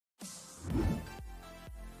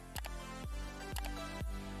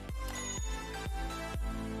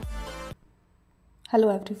Hello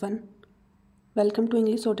everyone, welcome to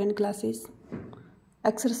English Shorthand classes.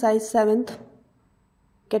 Exercise 7th.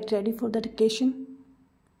 Get ready for the dictation.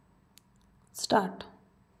 Start.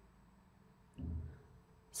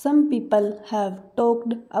 Some people have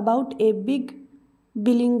talked about a big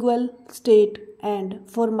bilingual state, and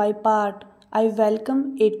for my part, I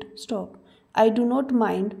welcome it. Stop. I do not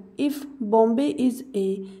mind if Bombay is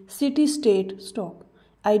a city-state. Stop.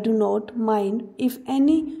 I do not mind if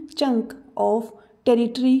any chunk of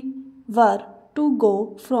territory were to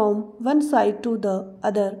go from one side to the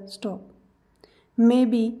other. Stop.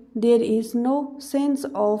 Maybe there is no sense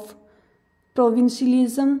of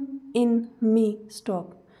provincialism in me.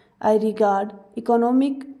 Stop. I regard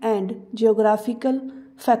economic and geographical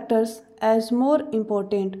factors as more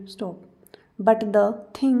important. Stop. But the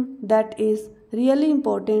thing that is really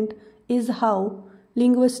important is how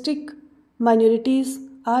linguistic minorities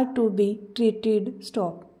are to be treated.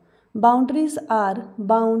 Stop. Boundaries are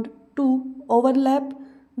bound to overlap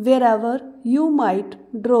wherever you might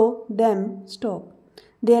draw them. Stop.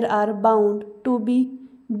 There are bound to be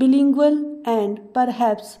bilingual and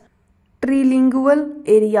perhaps trilingual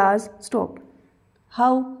areas. Stop.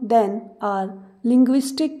 How then are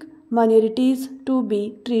linguistic minorities to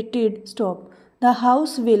be treated? Stop. The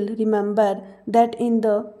House will remember that in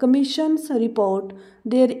the Commission's report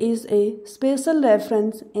there is a special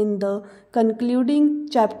reference in the concluding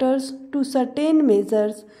chapters to certain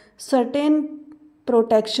measures, certain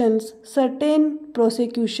protections, certain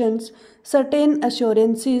prosecutions, certain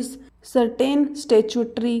assurances, certain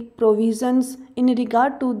statutory provisions in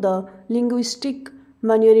regard to the linguistic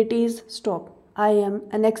minorities. Stop. I am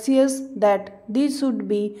anxious that these should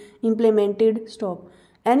be implemented. Stop.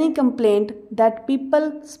 Any complaint that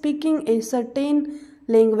people speaking a certain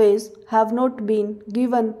language have not been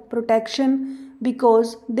given protection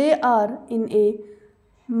because they are in a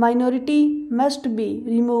minority must be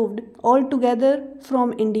removed altogether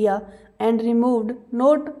from India, and removed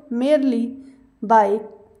not merely by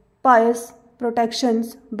pious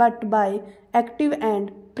protections but by active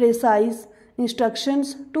and precise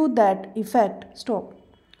instructions to that effect. Stop.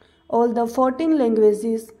 All the 14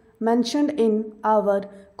 languages mentioned in our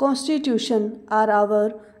constitution are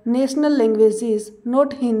our national languages,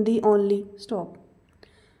 not Hindi only. Stop.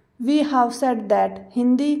 We have said that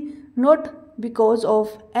Hindi not because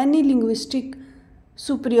of any linguistic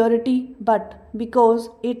superiority but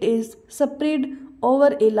because it is spread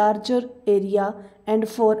over a larger area and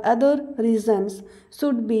for other reasons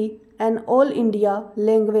should be an all India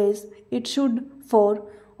language. It should for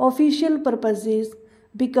official purposes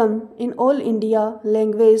become in all India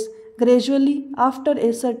language gradually after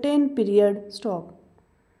a certain period. Stop.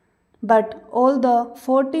 But all the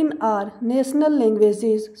 14 are national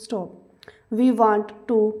languages. Stop. We want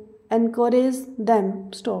to encourage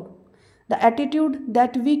them. Stop. The attitude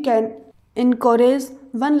that we can encourage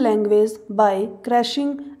one language by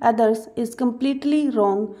crushing others is completely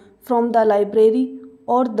wrong from the library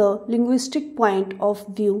or the linguistic point of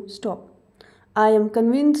view. Stop. I am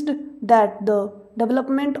convinced that the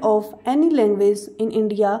development of any language in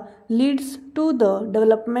India leads to the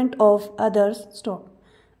development of others. Stop.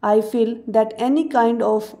 I feel that any kind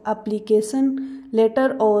of application,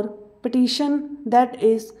 letter or petition that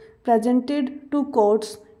is presented to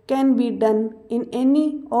courts can be done in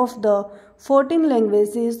any of the 14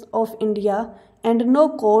 languages of India, and no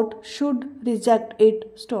court should reject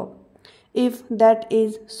it. Stop. If that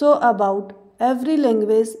is so about every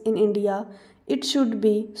language in India, it should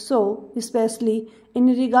be so, especially in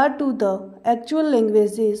regard to the actual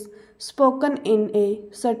languages spoken in a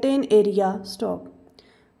certain area. Stop.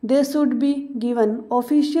 They should be given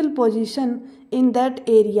official position in that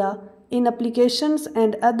area in applications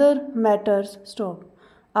and other matters. Stop.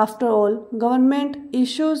 After all, government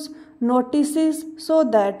issues notices so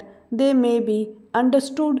that they may be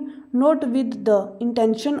understood not with the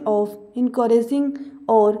intention of encouraging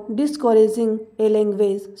or discouraging a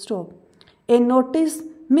language. Stop. A notice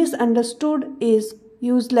misunderstood is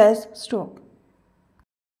useless. Stop.